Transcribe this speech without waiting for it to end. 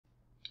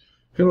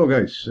Hello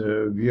guys,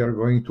 we are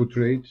going to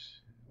trade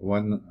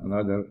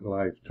another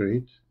live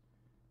trade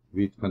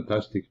with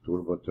fantastic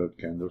turbo third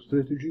candle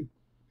strategy.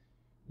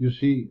 You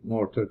see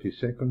more 30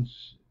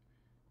 seconds.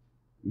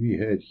 We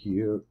had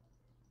here,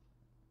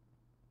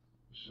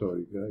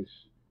 sorry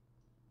guys,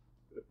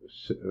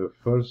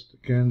 first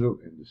candle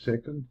and the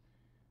second.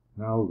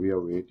 Now we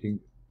are waiting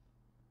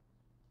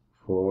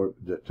for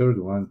the third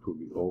one to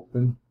be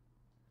open.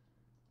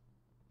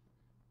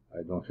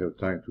 I don't have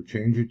time to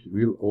change it.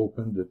 We'll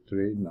open the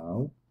trade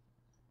now.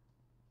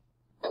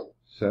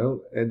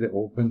 Sell at the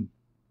open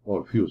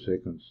or few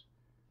seconds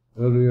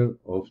earlier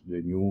of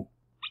the new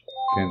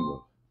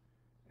candle.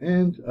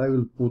 And I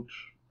will put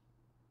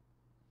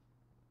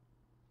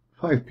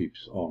 5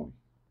 pips only.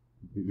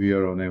 We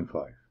are on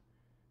M5.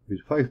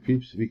 With 5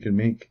 pips we can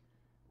make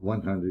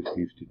 $150.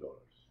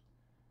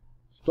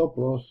 Stop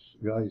loss,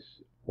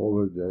 guys,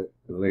 over the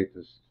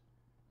latest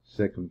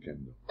second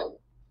candle.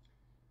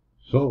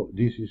 So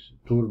this is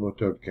turbo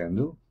third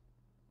candle.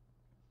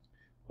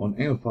 On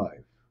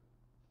M5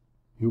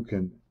 you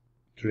can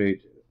trade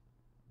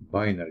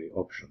binary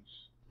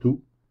options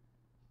too.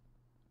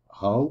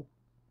 How?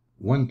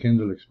 1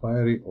 candle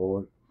expiry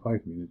or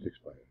 5-minute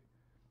expiry.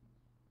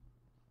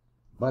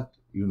 But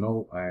you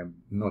know I am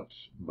not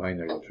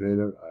binary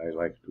trader. I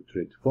like to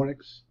trade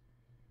Forex.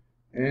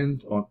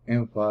 And on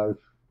M5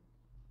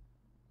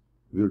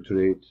 we'll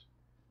trade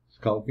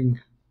scalping.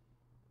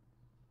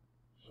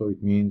 So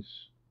it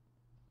means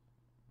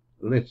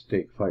let's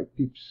take 5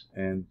 pips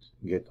and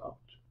get out.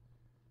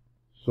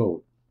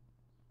 So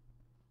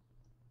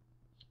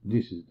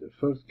this is the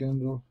first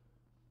candle,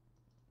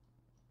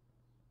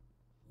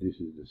 this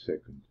is the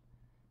second,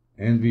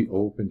 and we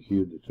open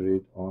here the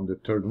trade on the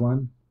third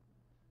one.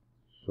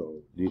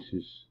 So this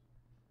is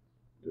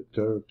the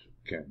third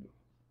candle.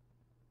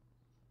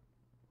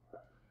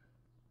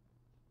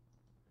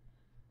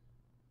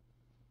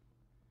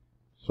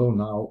 So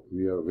now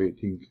we are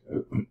waiting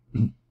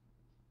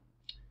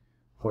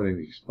for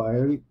an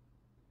expiry.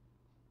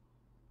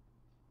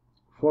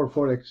 For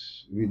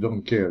Forex, we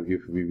don't care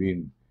if we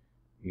win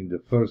in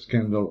the first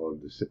candle or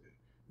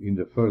in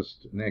the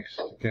first next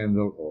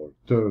candle or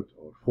third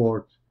or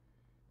fourth.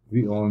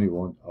 We only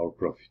want our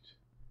profit.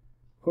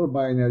 For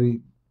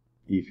binary,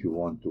 if you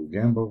want to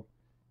gamble,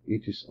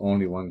 it is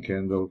only 1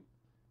 candle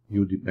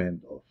you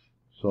depend on.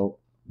 So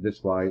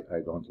that's why I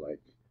don't like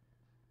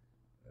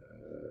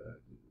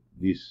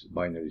this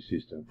binary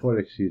system.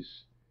 Forex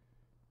is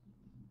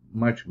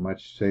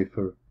much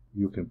safer.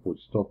 You can put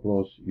stop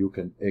loss, you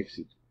can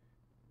exit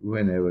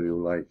whenever you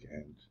like,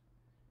 and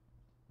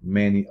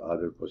many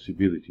other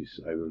possibilities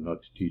I will not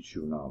teach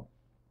you now.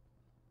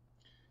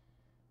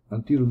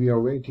 Until we are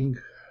waiting,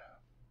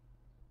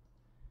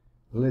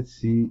 let's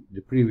see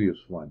the previous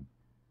one.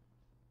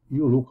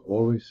 You look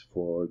always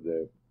for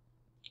the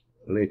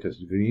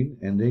latest green,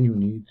 and then you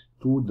need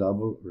 2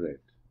 double red.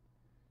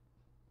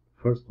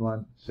 First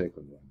one,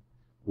 second one.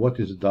 What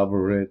is double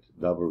red,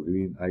 double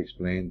green? I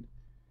explained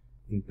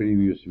in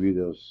previous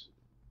videos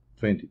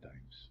 20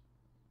 times.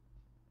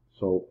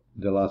 So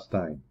the last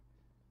time,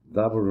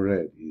 double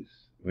red is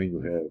when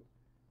you have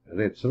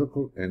red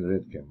circle and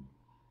red candle,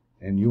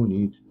 and you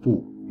need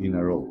 2 in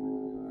a row.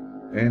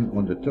 And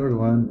on the third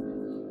one,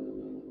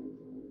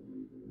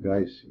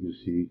 guys, you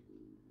see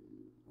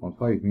on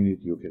 5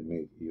 minutes you can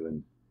make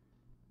even,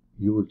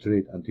 you will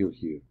trade until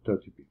here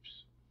 30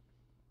 pips.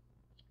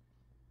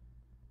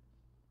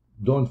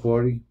 Don't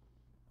worry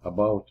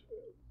about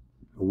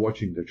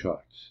watching the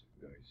charts,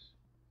 guys,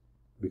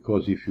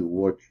 because if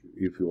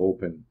you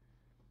open,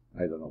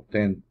 I don't know,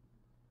 10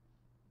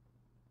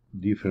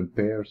 different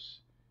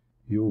pairs,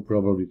 you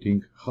probably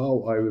think,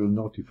 how I will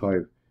notify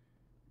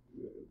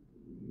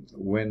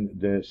when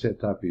the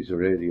setup is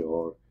ready,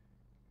 or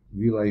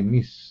will I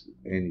miss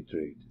any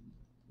trade?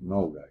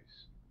 No,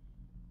 guys.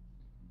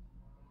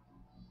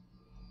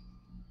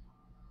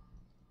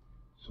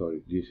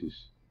 Sorry, this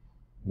is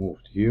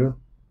moved here.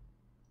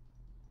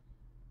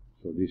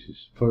 So this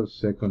is first,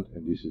 second,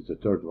 and this is the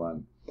third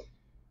one.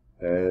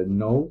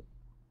 No,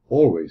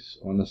 always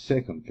on a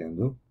second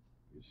candle,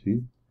 you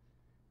see,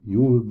 you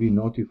will be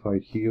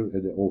notified here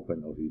at the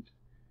open of it.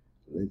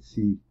 Let's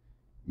see,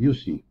 you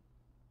see,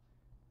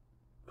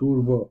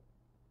 turbo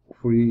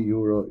free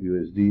euro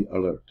USD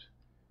alert.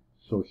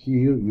 So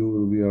here you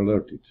will be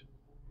alerted,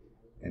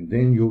 and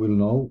then you will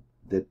know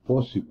that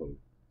possible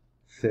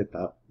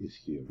setup is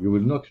here. You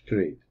will not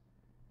trade.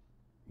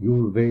 You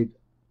will wait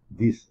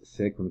this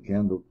second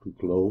candle to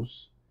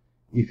close.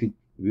 If it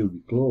will be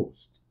closed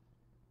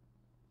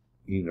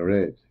in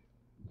red,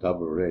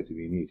 double red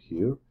we need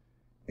here,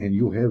 and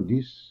you have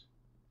this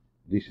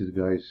is,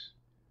 guys,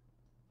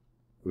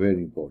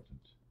 very important.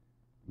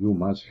 You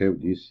must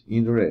have this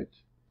in red,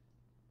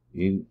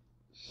 in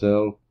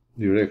sell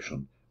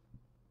direction.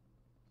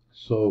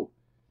 So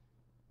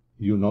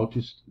you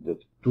noticed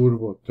that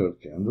turbo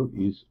third candle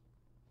is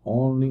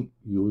only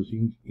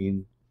using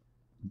in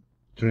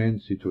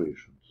trend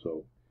situation.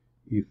 So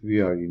if we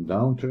are in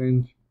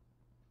downtrend,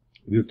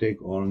 we'll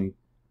take only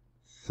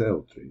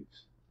sell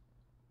trades.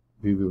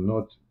 We will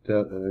not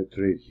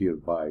trade here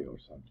buy or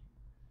something.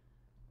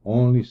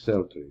 Only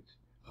sell trades.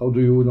 How do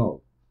you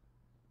know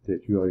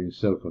that you are in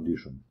sell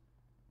condition?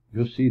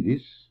 You see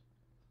this,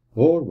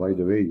 or by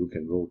the way, you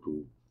can go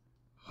to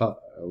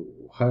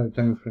higher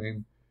time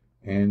frame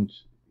and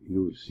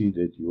you will see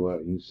that you are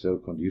in sell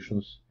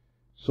conditions,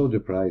 so the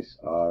price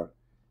are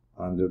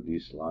under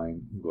this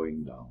line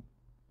going down.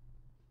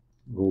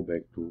 Go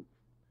back to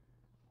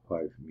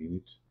 5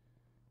 minutes.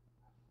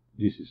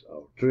 This is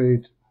our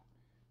trade.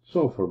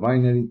 So for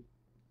binary,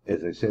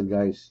 as I said,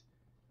 guys,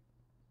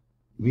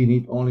 we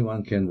need only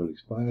one candle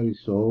expiry,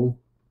 so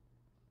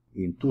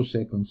in 2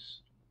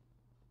 seconds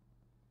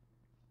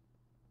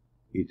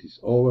it is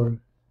over.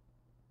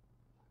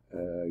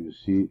 You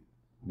see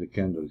the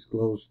candle is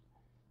closed.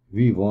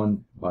 We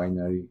won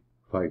binary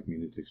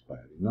 5-minute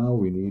expiry. Now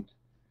we need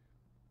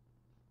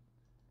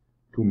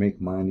to make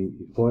money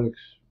in Forex.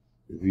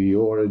 We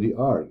already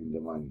are in the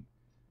money,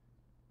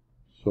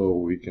 so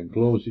we can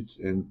close it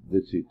and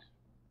that's it.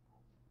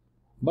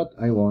 But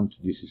I want,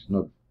 this is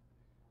not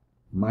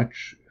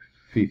much,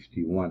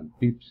 51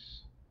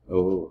 pips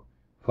or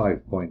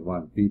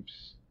 5.1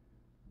 pips.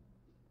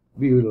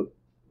 We will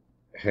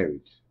have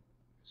it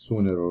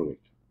sooner or later.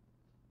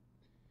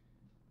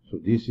 So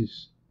this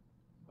is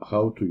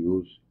how to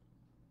use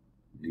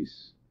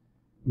this.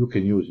 You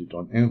can use it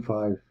on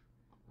M5,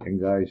 and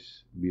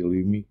guys,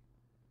 believe me,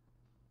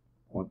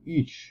 on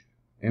each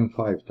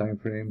M5 time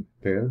frame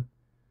pair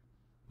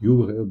you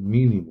will have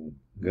minimum,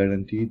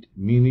 guaranteed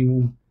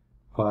minimum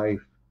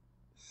 5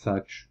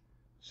 such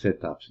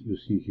setups. You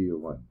see here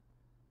one,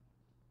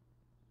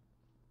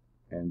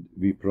 and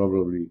we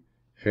probably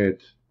had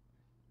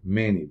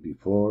many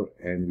before,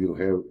 and we'll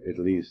have at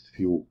least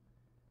few.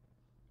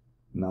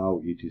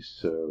 Now it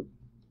is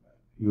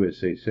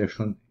USA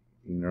session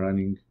in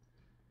running.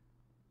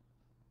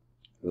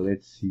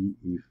 Let's see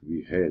if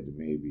we had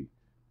maybe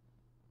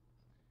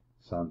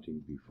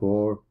something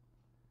before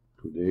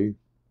today.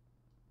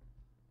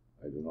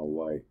 I don't know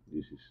why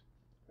this is.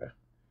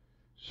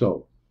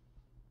 So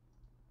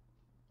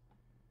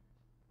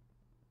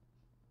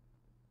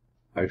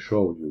I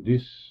showed you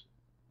this,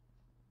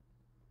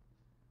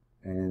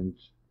 and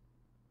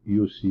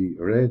you see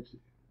red,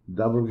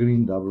 double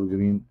green,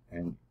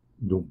 and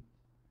doom.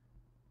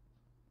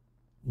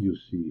 You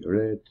see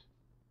red.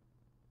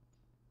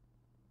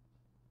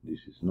 This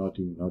is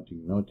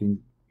nothing.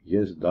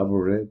 Yes, double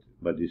red,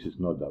 but this is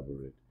not double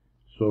red.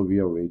 So we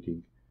are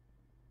waiting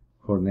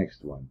for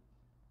next one.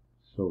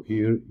 So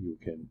here you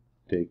can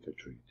take a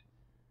trade.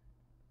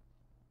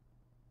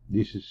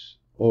 This is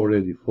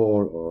already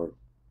 4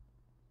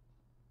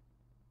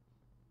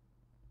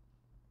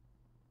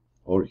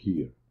 or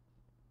here.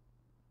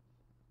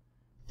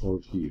 Or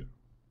here.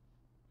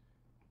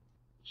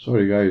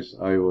 Sorry guys,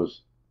 I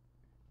was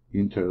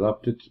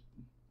interrupted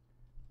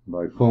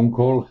by phone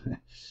call,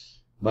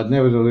 but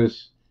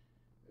nevertheless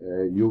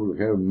you will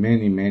have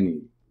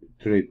many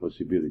trade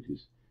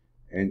possibilities.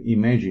 And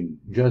imagine,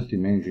 just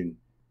imagine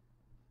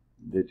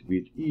that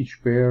with each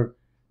pair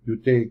you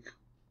take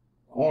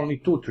only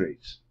 2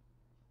 trades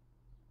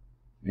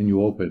and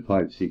you open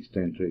 5, 6,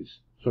 10 trades.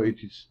 So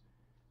it is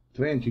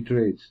 20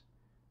 trades,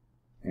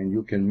 and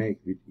you can make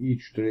with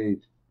each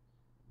trade,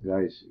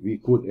 guys, we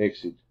could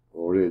exit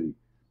already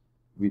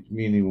with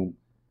minimum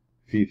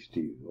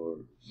 50 or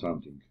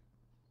something.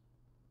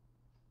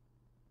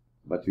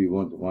 But we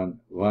want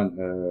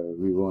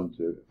we want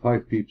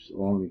 5 pips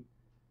only,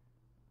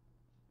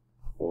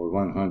 or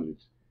 100.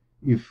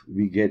 If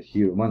we get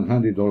here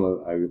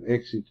 $100, I will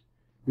exit,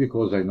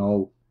 because I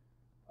know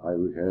I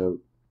will have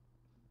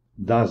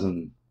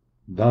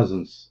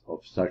dozens of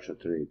such a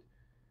trade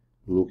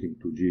looking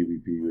to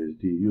GBP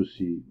USD. You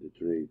see the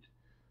trade,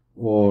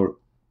 or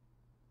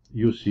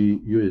you see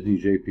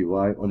USD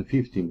JPY on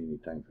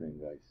 15-minute time frame,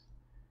 guys.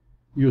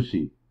 You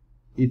see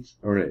it's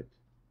red,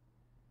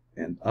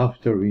 and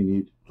after we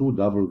need 2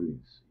 double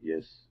greens.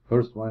 Yes,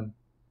 first one,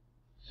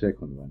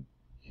 second one.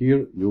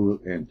 Here you will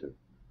enter.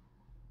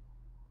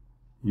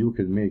 You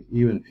can make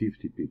even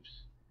 50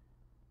 pips.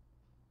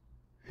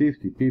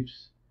 50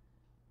 pips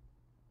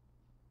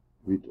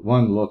with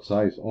one lot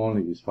size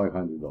only is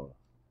 $500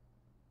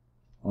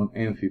 on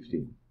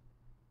M15.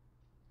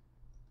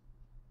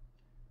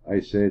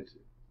 I said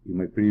in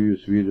my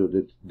previous video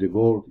that the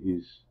gold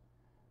is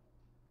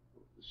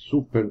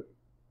super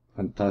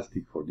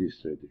fantastic for this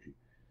strategy.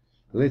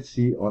 Let's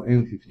see on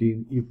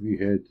M15 if we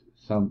had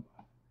some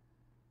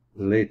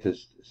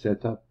latest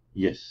setup.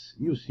 Yes,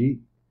 you see,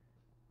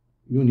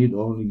 you need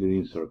only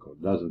green circle,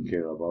 doesn't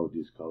care about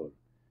this color.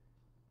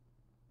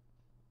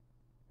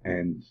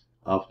 And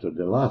after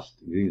the last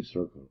green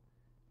circle,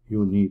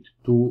 you need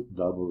 2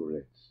 double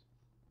reds.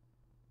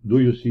 Do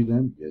you see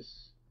them?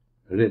 Yes.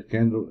 Red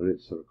candle,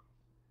 red circle.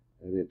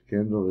 Red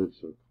candle, red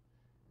circle.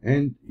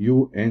 And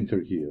you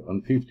enter here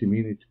on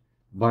 50-minute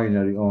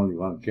binary, only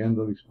 1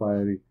 candle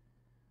expiry.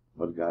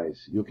 But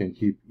guys, you can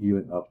keep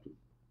even up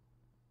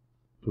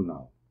to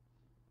now.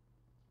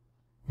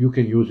 You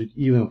can use it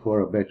even for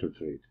a better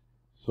trade.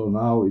 So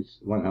now it's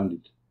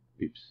 100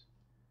 pips.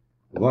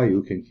 Why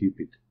you can keep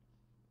it?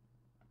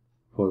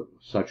 for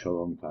such a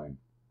long time,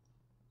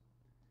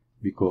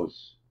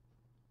 because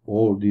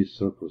all these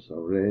circles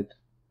are red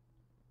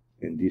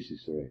and this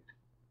is red.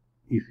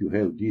 If you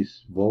have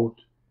this both,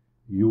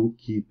 you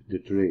keep the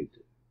trade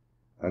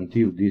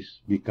until this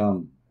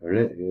become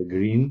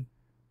green,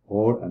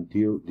 or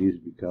until this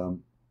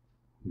become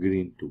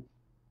green too.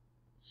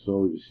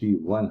 So you see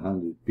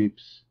 100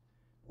 pips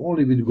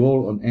only with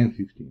gold on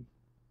N15.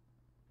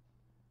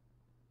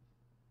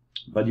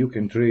 But you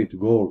can trade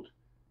gold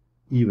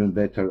even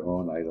better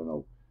on, I don't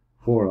know,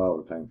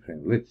 4-hour time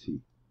frame. Let's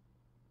see.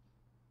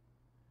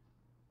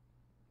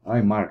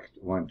 I marked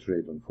one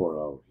trade on 4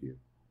 hours here.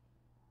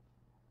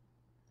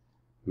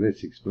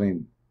 Let's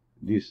explain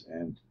this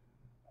and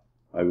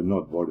I will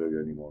not bother you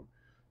anymore.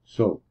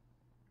 So,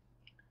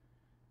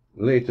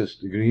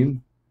 latest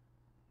green,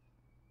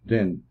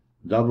 then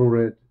double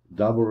red,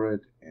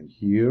 and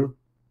here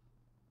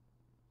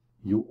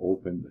you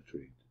open the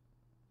trade.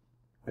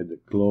 At the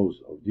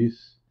close of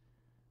this,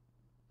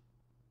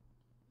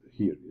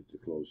 here at the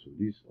close of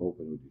this,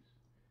 open with this.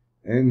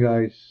 And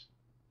guys,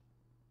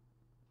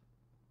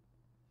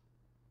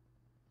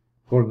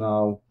 for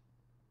now,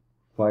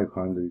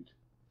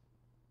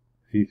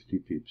 550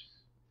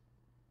 pips.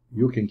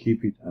 You can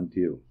keep it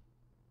until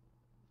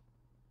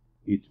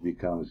it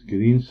becomes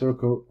green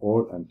circle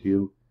or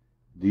until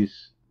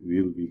this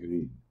will be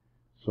green.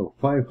 So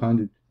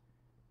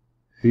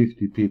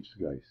 550 pips,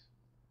 guys,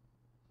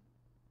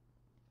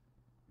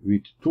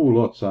 with 2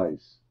 lot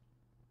size.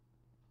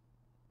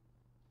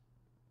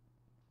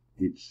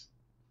 It's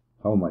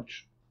how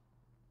much?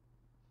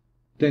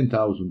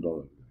 $10,000,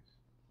 guys.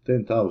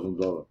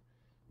 $10,000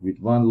 with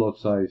 1 lot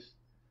size,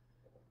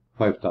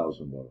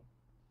 $5,000.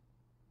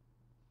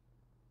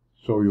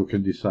 So you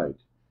can decide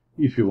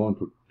if you want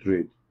to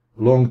trade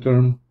long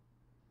term.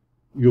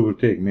 You will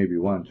take maybe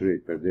 1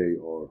 trade per day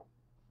or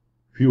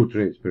few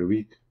trades per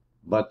week,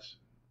 but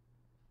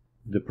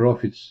the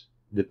profits,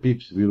 the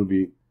pips will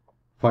be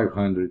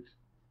 500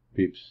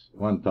 pips,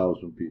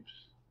 1,000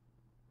 pips,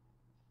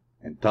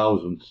 and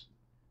thousands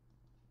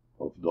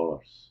of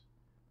dollars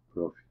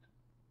profit.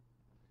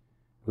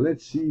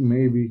 Let's see,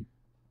 maybe.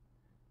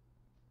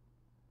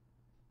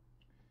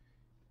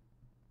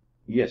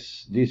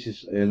 Yes, this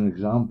is an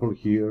example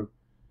here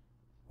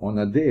on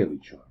a daily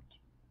chart.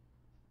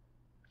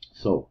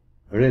 So,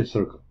 red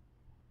circle,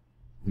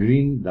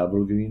 green,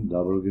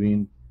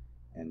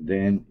 and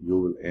then you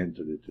will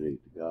enter the trade,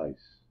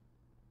 guys.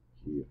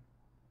 Here,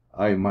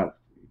 I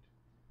marked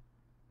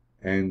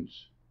it, and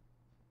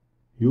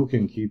you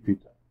can keep it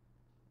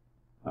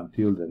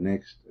until the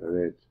next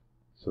red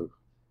circle.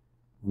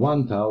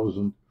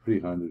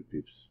 1,300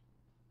 pips.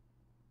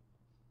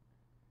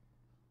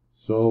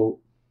 So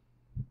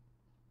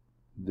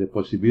the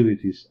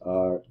possibilities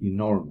are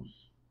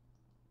enormous.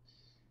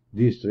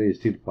 This trade is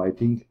still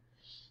fighting.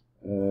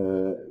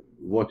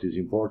 What is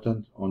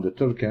important, on the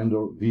third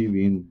candle we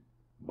win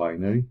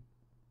binary,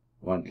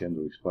 1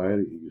 candle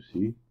expiry. You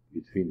see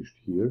it finished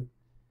here.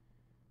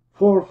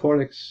 For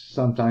Forex,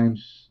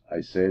 sometimes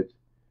I said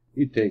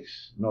it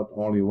takes not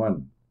only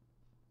 1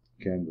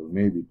 candle,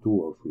 maybe 2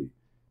 or 3.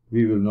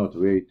 We will not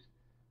wait.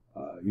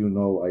 You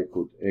know, I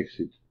could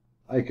exit.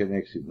 I can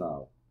exit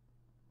now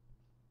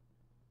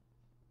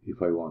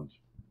if I want,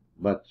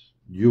 but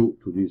due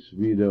to this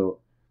video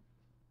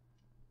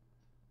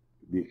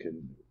we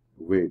can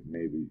wait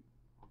maybe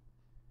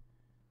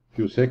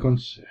few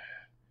seconds.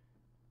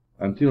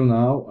 Until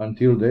now,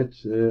 until that,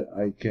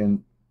 I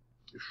can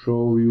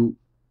show you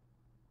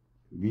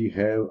we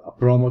have a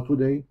promo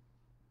today.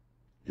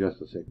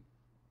 Just a second.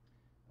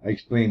 I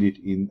explained it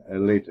in a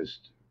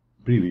latest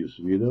previous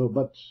video,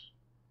 but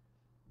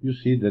you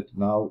see that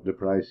now the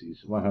price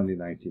is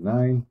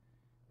 199,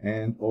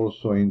 and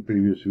also in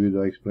previous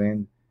video I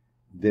explained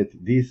that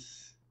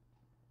this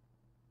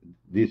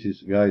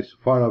is, guys,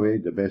 far away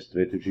the best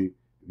strategy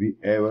we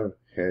ever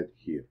had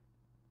here.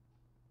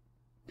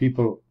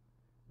 People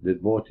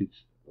that bought it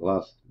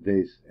last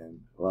days and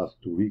last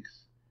 2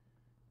 weeks,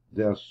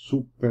 they are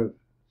super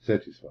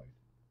satisfied.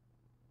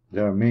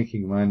 They are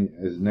making money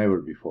as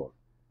never before.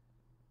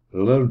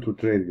 Learn to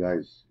trade,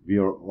 guys. Be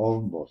your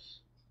own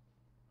boss.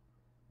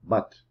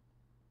 But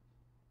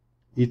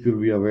it will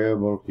be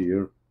available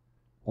here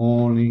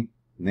only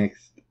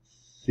next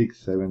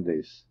 6-7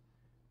 days,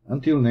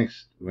 until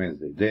next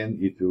Wednesday. Then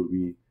it will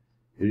be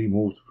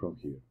removed from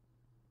here.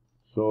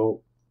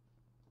 So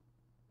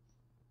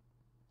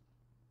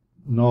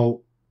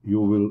no,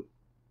 you will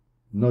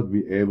not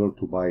be able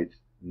to buy it,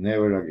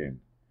 never again.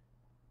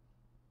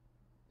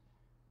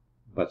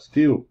 But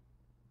still,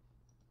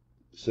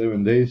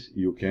 7 days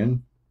you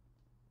can.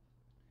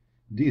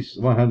 This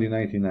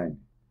 199,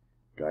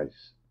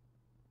 guys,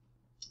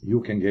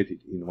 you can get it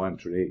in 1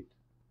 trade.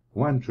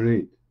 1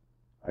 trade.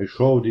 I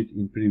showed it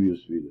in previous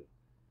video,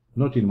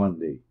 not in 1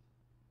 day.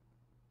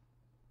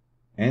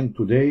 And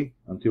today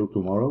until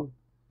tomorrow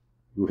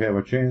you have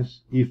a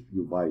chance. If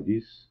you buy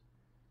this,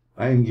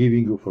 I am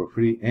giving you for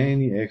free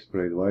any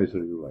expert advisor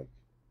you like.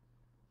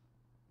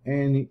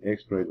 Any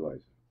expert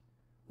advisor.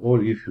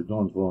 Or if you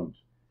don't want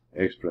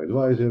expert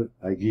advisor,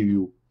 I give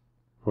you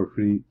for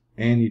free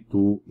any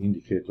two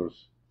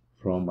indicators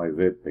from my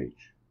web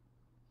page.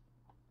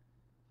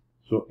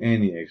 So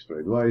any extra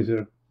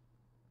advisor,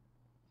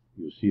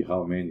 you see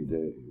how many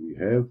we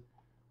have,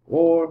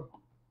 or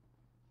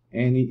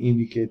any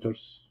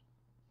indicators.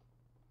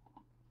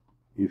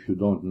 If you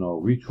don't know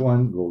which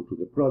one, go to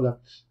the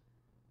products,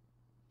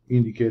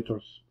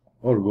 indicators,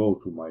 or go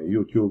to my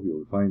YouTube, you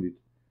will find it,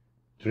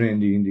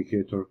 trendy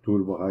indicator,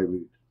 turbo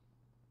hybrid.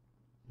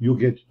 You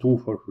get two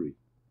for free.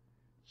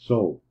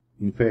 So,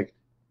 in fact,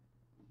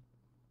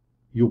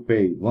 you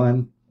pay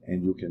one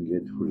and you can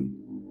get free.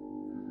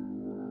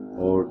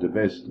 Or the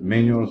best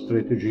manual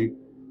strategy,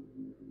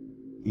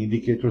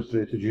 indicator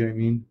strategy I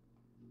mean,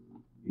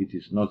 it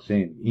is not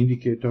saying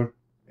indicator,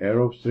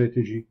 arrow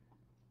strategy,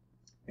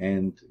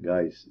 and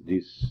guys,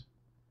 this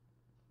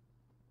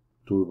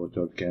turbo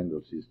third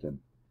candle system,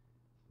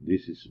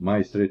 this is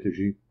my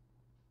strategy.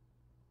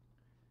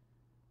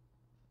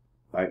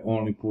 I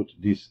only put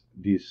this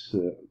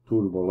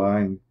turbo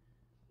line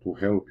to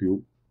help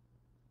you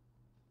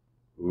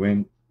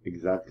when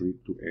exactly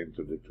to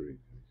enter the trade.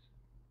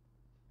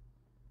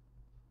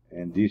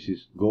 And this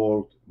is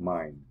gold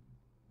mine.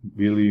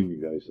 Believe me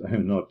guys, I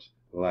am not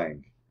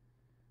lying.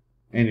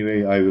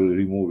 Anyway, I will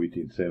remove it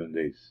in 7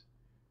 days.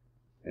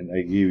 And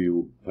I give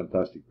you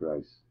fantastic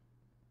price,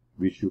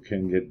 which you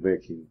can get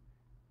back in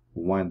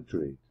one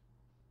trade.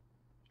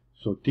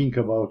 So think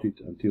about it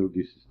until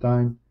this is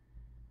time.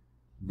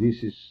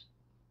 This is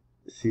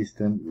a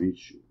system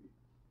which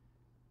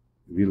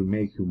will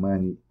make you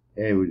money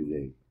every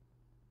day,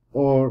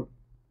 or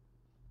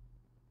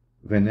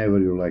whenever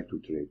you like to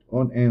trade.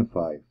 On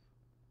M5,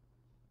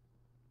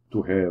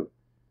 to have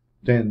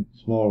 10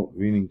 small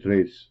winning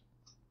trades,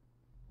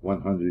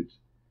 $100,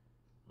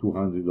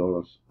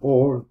 $200,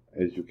 or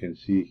as you can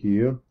see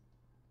here,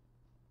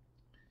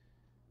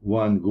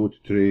 one good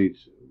trade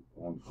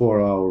on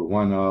 4 hour,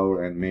 1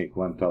 hour, and make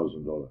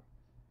 $1,000.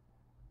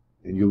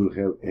 And you will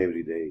have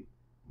every day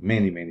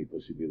many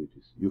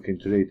possibilities. You can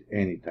trade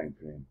any time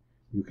frame.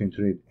 You can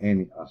trade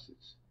any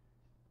assets.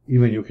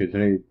 Even you can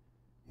trade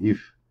if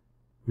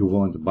you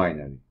want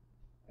binary.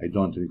 I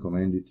don't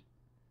recommend it.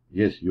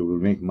 Yes, you will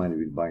make money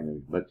with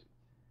binary, but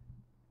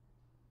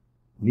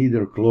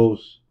neither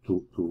close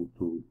to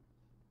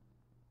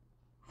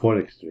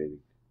Forex trading.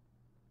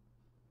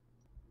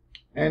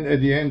 And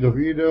at the end of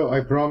the video,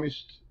 I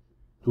promised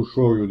to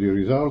show you the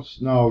results.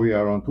 Now we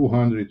are on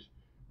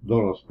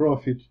 $200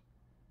 profit.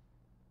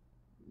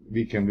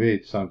 We can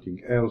wait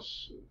something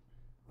else,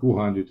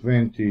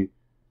 220,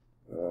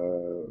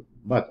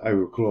 but I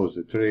will close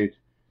the trade.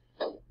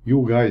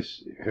 You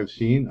guys have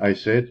seen, I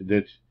said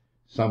that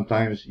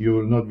sometimes you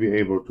will not be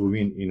able to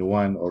win in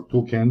 1 or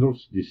 2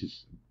 candles. This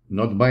is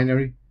not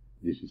binary,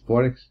 this is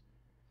Forex.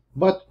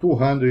 But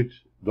 $200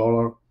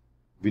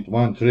 with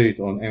one trade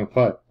on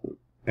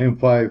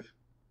M5,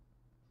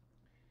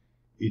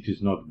 it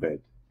is not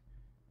bad.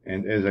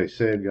 And as I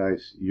said,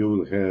 guys, you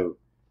will have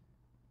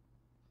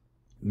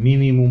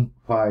minimum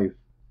 5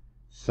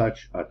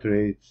 such a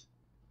trades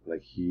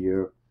like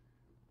here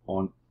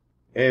on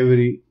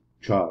every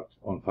chart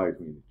on 5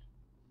 minutes.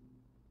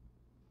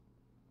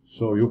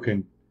 So you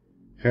can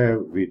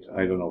have with,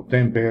 I don't know,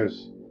 10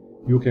 pairs,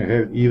 you can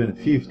have even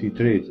 50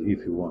 trades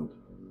if you want.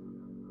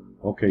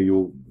 Okay,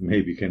 you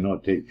maybe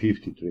cannot take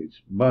 50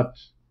 trades, but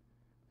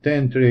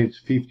 10 trades,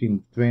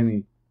 15,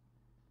 20,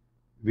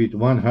 with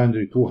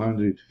 $100,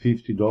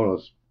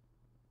 $250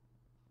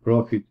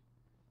 profit.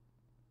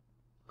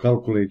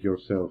 Calculate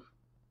yourself.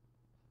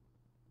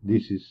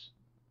 This is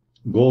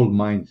gold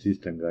mine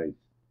system, guys.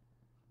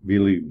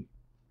 Believe me.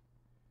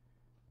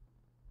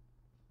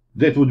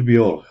 That would be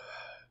all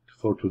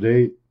for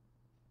today.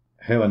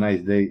 Have a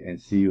nice day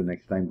and see you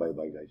next time. Bye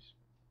bye, guys.